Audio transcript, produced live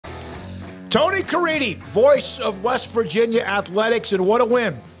Tony Caridi, voice of West Virginia athletics, and what a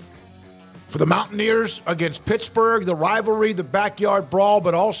win for the Mountaineers against Pittsburgh, the rivalry, the backyard brawl,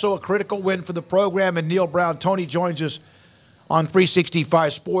 but also a critical win for the program. And Neal Brown, Tony joins us on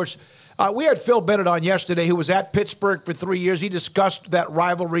 365 Sports. We had Phil Bennett on yesterday, who was at Pittsburgh for 3 years. He discussed that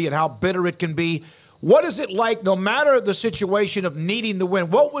rivalry and how bitter it can be. What is it like, no matter the situation of needing the win?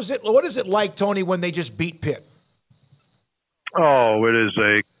 What is it like, Tony, when they just beat Pitt? Oh,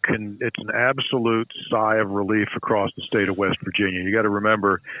 it's an absolute sigh of relief across the state of West Virginia. You got to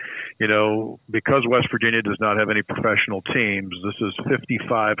remember, because West Virginia does not have any professional teams, this is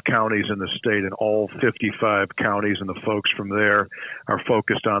 55 counties in the state, and all 55 counties and the folks from there are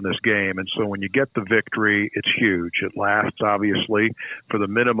focused on this game. And so when you get the victory, it's huge. It lasts, obviously, for the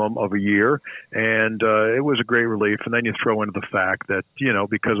minimum of a year, and it was a great relief. And then you throw into the fact that,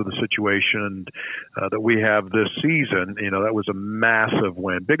 because of the situation that we have this season, that was a massive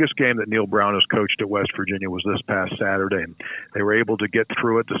win. Biggest game that Neal Brown has coached at West Virginia was this past Saturday, and they were able to get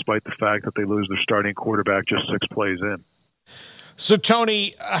through it despite the fact that they lose their starting quarterback just 6 plays in. So,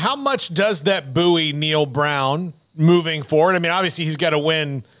 Tony, how much does that buoy Neal Brown moving forward? I mean, obviously he's got to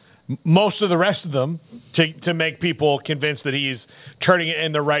win most of the rest of them to make people convinced that he's turning it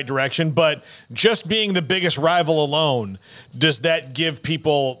in the right direction, but just being the biggest rival alone, does that give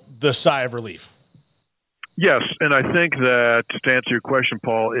people the sigh of relief? Yes, and I think that, to answer your question,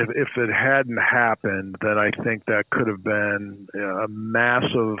 Paul, if it hadn't happened, then I think that could have been a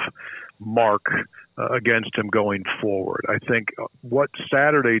massive mark against him going forward. I think what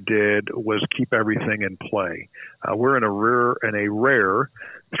Saturday did was keep everything in play. We're in a rare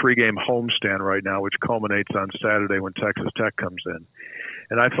 3-game homestand right now, which culminates on Saturday when Texas Tech comes in.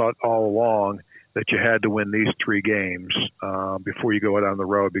 And I thought all along that you had to win these 3 games before you go out on the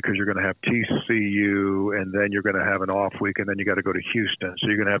road, because you're going to have TCU, and then you're going to have an off week, and then you got to go to Houston. So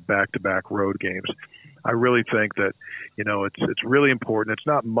you're going to have back-to-back road games. I really think that, it's really important. It's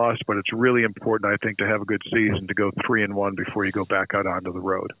not must, but it's really important, I think, to have a good season, to go 3-1 before you go back out onto the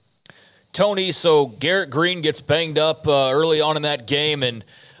road. Tony, so Garrett Green gets banged up early on in that game, and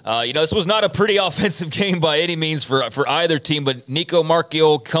this was not a pretty offensive game by any means for either team, but Nico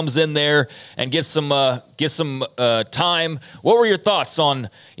Marchiol comes in there and gets some time. What were your thoughts on,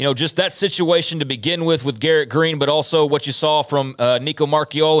 just that situation to begin with Garrett Green, but also what you saw from Nico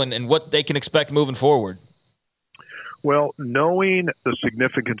Marchiol and what they can expect moving forward? Well, knowing the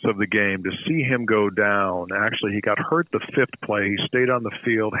significance of the game, to see him go down, actually he got hurt the 5th play. He stayed on the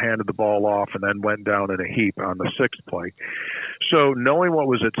field, handed the ball off, and then went down in a heap on the 6th play. So knowing what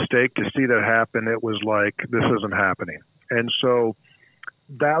was at stake, to see that happen, it was like, this isn't happening. And so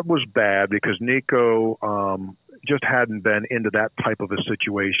that was bad, because Nico just hadn't been into that type of a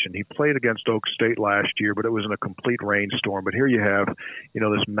situation. He played against Oak State last year, but it was in a complete rainstorm. But here you have,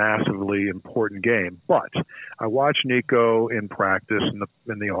 this massively important game. But I watched Nico in practice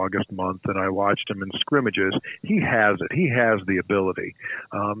in the August month, and I watched him in scrimmages. He has it. He has the ability.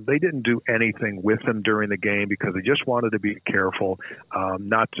 They didn't do anything with him during the game because they just wanted to be careful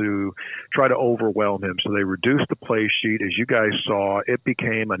not to try to overwhelm him. So they reduced the play sheet. As you guys saw, it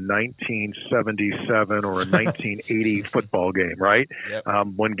became a 1977 or a 1980 football game, right? Yep.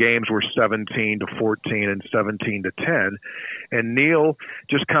 When games were 17-14 and 17-10. And Neal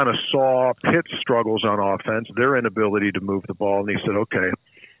just kind of saw Pitt's struggles on offense, their inability to move the ball, and he said, okay,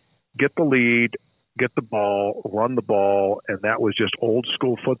 get the lead, get the ball, run the ball, and that was just old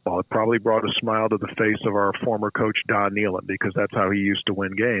school football. It probably brought a smile to the face of our former coach, Don Nehlen, because that's how he used to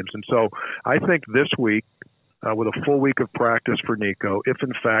win games. And so I think this week, with a full week of practice for Nico, if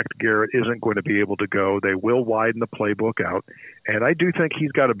in fact Garrett isn't going to be able to go, they will widen the playbook out. And I do think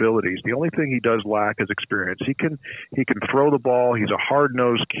he's got abilities. The only thing he does lack is experience. He can throw the ball. He's a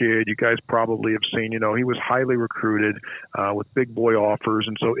hard-nosed kid. You guys probably have seen, he was highly recruited with big boy offers.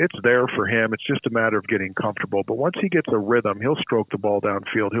 And so it's there for him. It's just a matter of getting comfortable. But once he gets a rhythm, he'll stroke the ball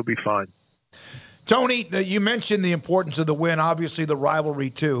downfield. He'll be fine. Tony, you mentioned the importance of the win, obviously the rivalry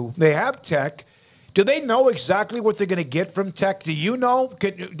too. They have Tech. Do they know exactly what they're going to get from Tech? Do you know?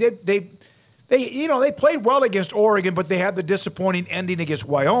 They played well against Oregon, but they had the disappointing ending against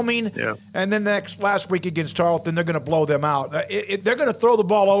Wyoming. Yeah. And then last week against Tarleton, they're going to blow them out. They're going to throw the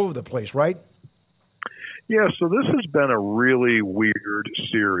ball all over the place, right? Yeah, so this has been a really weird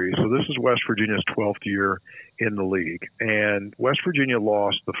series. So this is West Virginia's 12th year in the league. And West Virginia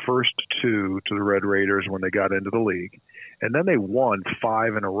lost the first 2 to the Red Raiders when they got into the league. And then they won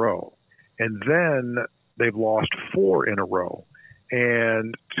 5 in a row. And then they've lost 4 in a row.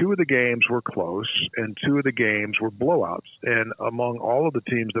 And 2 of the games were close, and 2 of the games were blowouts. And among all of the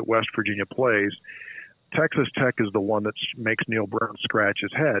teams that West Virginia plays, Texas Tech is the one that makes Neal Brown scratch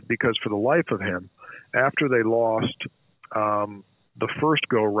his head, because for the life of him, after they lost the first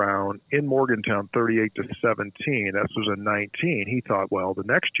go-round in Morgantown 38-17, that was in 19, he thought, well, the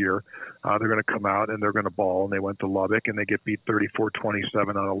next year they're going to come out and they're going to ball, and they went to Lubbock and they get beat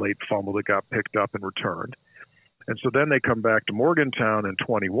 34-27 on a late fumble that got picked up and returned. And so then they come back to Morgantown in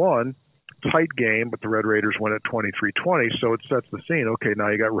 21, tight game, but the Red Raiders win at 23-20, so it sets the scene. Okay, now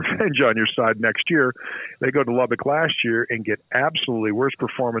you got revenge on your side next year. They go to Lubbock last year and get absolutely worst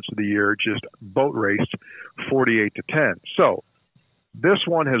performance of the year, just boat raced 48-10. So this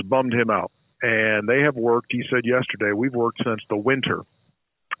one has bummed him out, and they have worked. He said yesterday, we've worked since the winter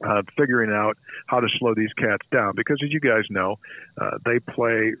figuring out how to slow these cats down, because as you guys know, they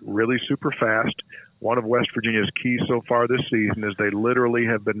play really super fast. One of West Virginia's keys so far this season is they literally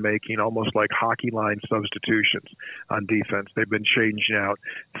have been making almost like hockey line substitutions on defense. They've been changing out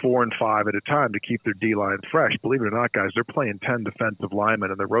 4 and 5 at a time to keep their D-line fresh. Believe it or not, guys, they're playing 10 defensive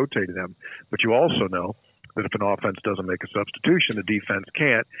linemen and they're rotating them. But you also know that if an offense doesn't make a substitution, the defense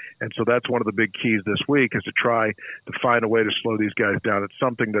can't. And so that's one of the big keys this week, is to try to find a way to slow these guys down. It's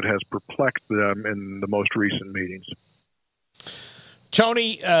something that has perplexed them in the most recent meetings.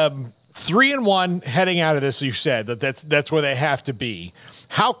 Tony, 3-1 heading out of this, you said that's where they have to be.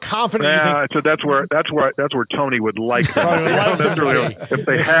 How confident do you think? So that's where Tony would like them. If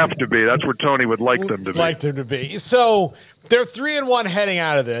they have to be, that's where Tony would like them to be. So they're 3-1 heading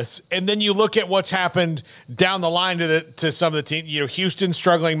out of this, and then you look at what's happened down the line to some of the teams. You know, Houston's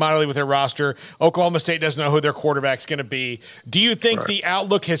struggling mightily with their roster. Oklahoma State doesn't know who their quarterback's going to be. Do you think the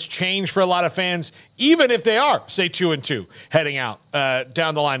outlook has changed for a lot of fans, even if they are, say, 2-2 heading out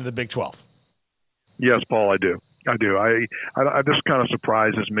down the line of the Big 12? Yes, Paul, I do. I this kind of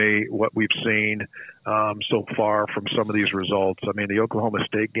surprises me what we've seen so far from some of these results. I mean, the Oklahoma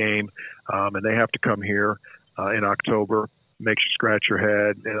State game, and they have to come here in October, makes you scratch your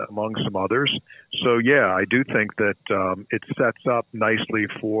head, among some others. So, yeah, I do think that it sets up nicely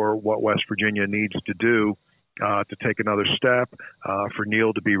for what West Virginia needs to do to take another step, for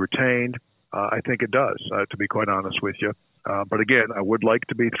Neal to be retained. I think it does, to be quite honest with you. But, again, I would like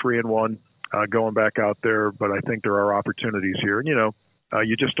to be 3-1. Going back out there, but I think there are opportunities here. And,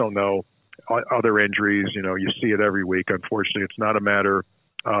 you just don't know other injuries. You see it every week. Unfortunately, it's not a matter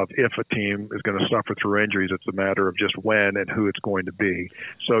of if a team is going to suffer through injuries. It's a matter of just when and who it's going to be.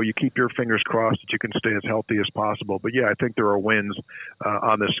 So you keep your fingers crossed that you can stay as healthy as possible. But, yeah, I think there are wins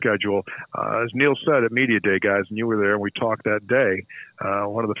on this schedule. As Neal said at Media Day, guys, and you were there and we talked that day,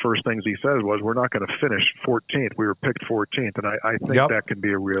 one of the first things he said was, we're not going to finish 14th. We were picked 14th, and I think that can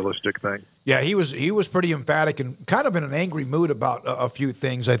be a realistic thing. Yeah, he was pretty emphatic and kind of in an angry mood about a few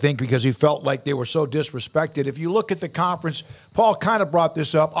things, I think, because he felt like they were so disrespected. If you look at the conference, Paul kind of brought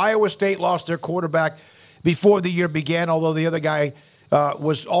this up. Iowa State lost their quarterback before the year began, although the other guy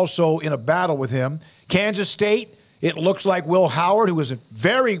was also in a battle with him. Kansas State, it looks like Will Howard, who was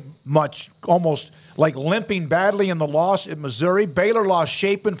very much almost like limping badly in the loss at Missouri. Baylor lost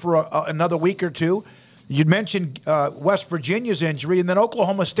Shapen for another week or two. You mentioned West Virginia's injury, and then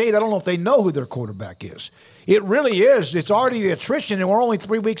Oklahoma State, I don't know if they know who their quarterback is. It really is. It's already the attrition, and we're only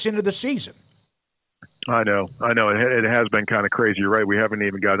 3 weeks into the season. I know. It has been kind of crazy. You're right. We haven't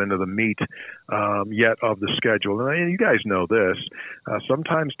even got into the meat yet of the schedule. And you guys know this.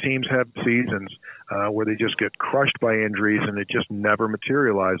 Sometimes teams have seasons where they just get crushed by injuries and it just never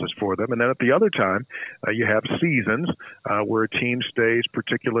materializes for them. And then at the other time, you have seasons where a team stays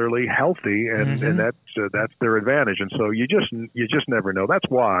particularly healthy, and that's their advantage. And so you just never know. That's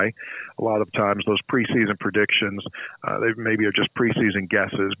why a lot of times those preseason predictions, they maybe are just preseason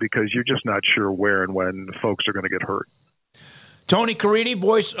guesses, because you're just not sure where and when folks are going to get hurt. Tony Caridi,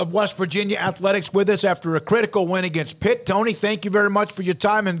 voice of West Virginia Athletics, with us after a critical win against Pitt. Tony, thank you very much for your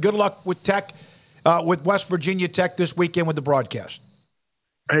time, and good luck with Tech, with West Virginia Tech this weekend with the broadcast.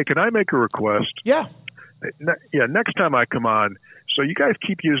 Hey, can I make a request? Yeah. Yeah, next time I come on, so you guys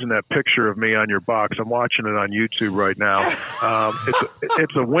keep using that picture of me on your box. I'm watching it on YouTube right now.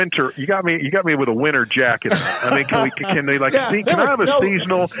 It's a winter. You got me with a winter jacket on. I mean, can they can I have a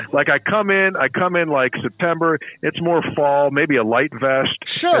seasonal? Like I come in like September. It's more fall, maybe a light vest.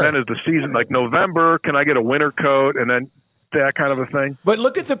 Sure. And then as the season, like November, can I get a winter coat and then that kind of a thing? But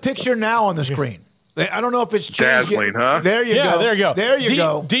look at the picture now on the screen. I don't know if it's changed dazzling, yet. Huh? There you go. There you go. There you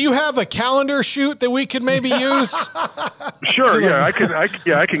go. Do you have a calendar shoot that we could maybe use? Sure. Yeah, I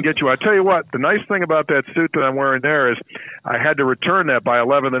can get you. I tell you what. The nice thing about that suit that I'm wearing there is I had to return that by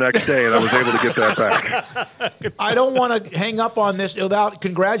 11 the next day, and I was able to get that back. I don't want to hang up on this without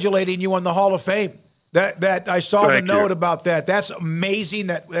congratulating you on the Hall of Fame. That I saw Thank the note you. about that. That's amazing.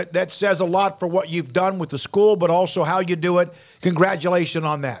 That says a lot for what you've done with the school, but also how you do it. Congratulations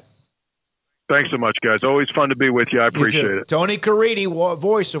on that. Thanks so much, guys. Always fun to be with you. I appreciate it. Tony Caridi,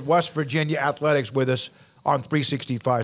 voice of West Virginia Athletics, with us on 365.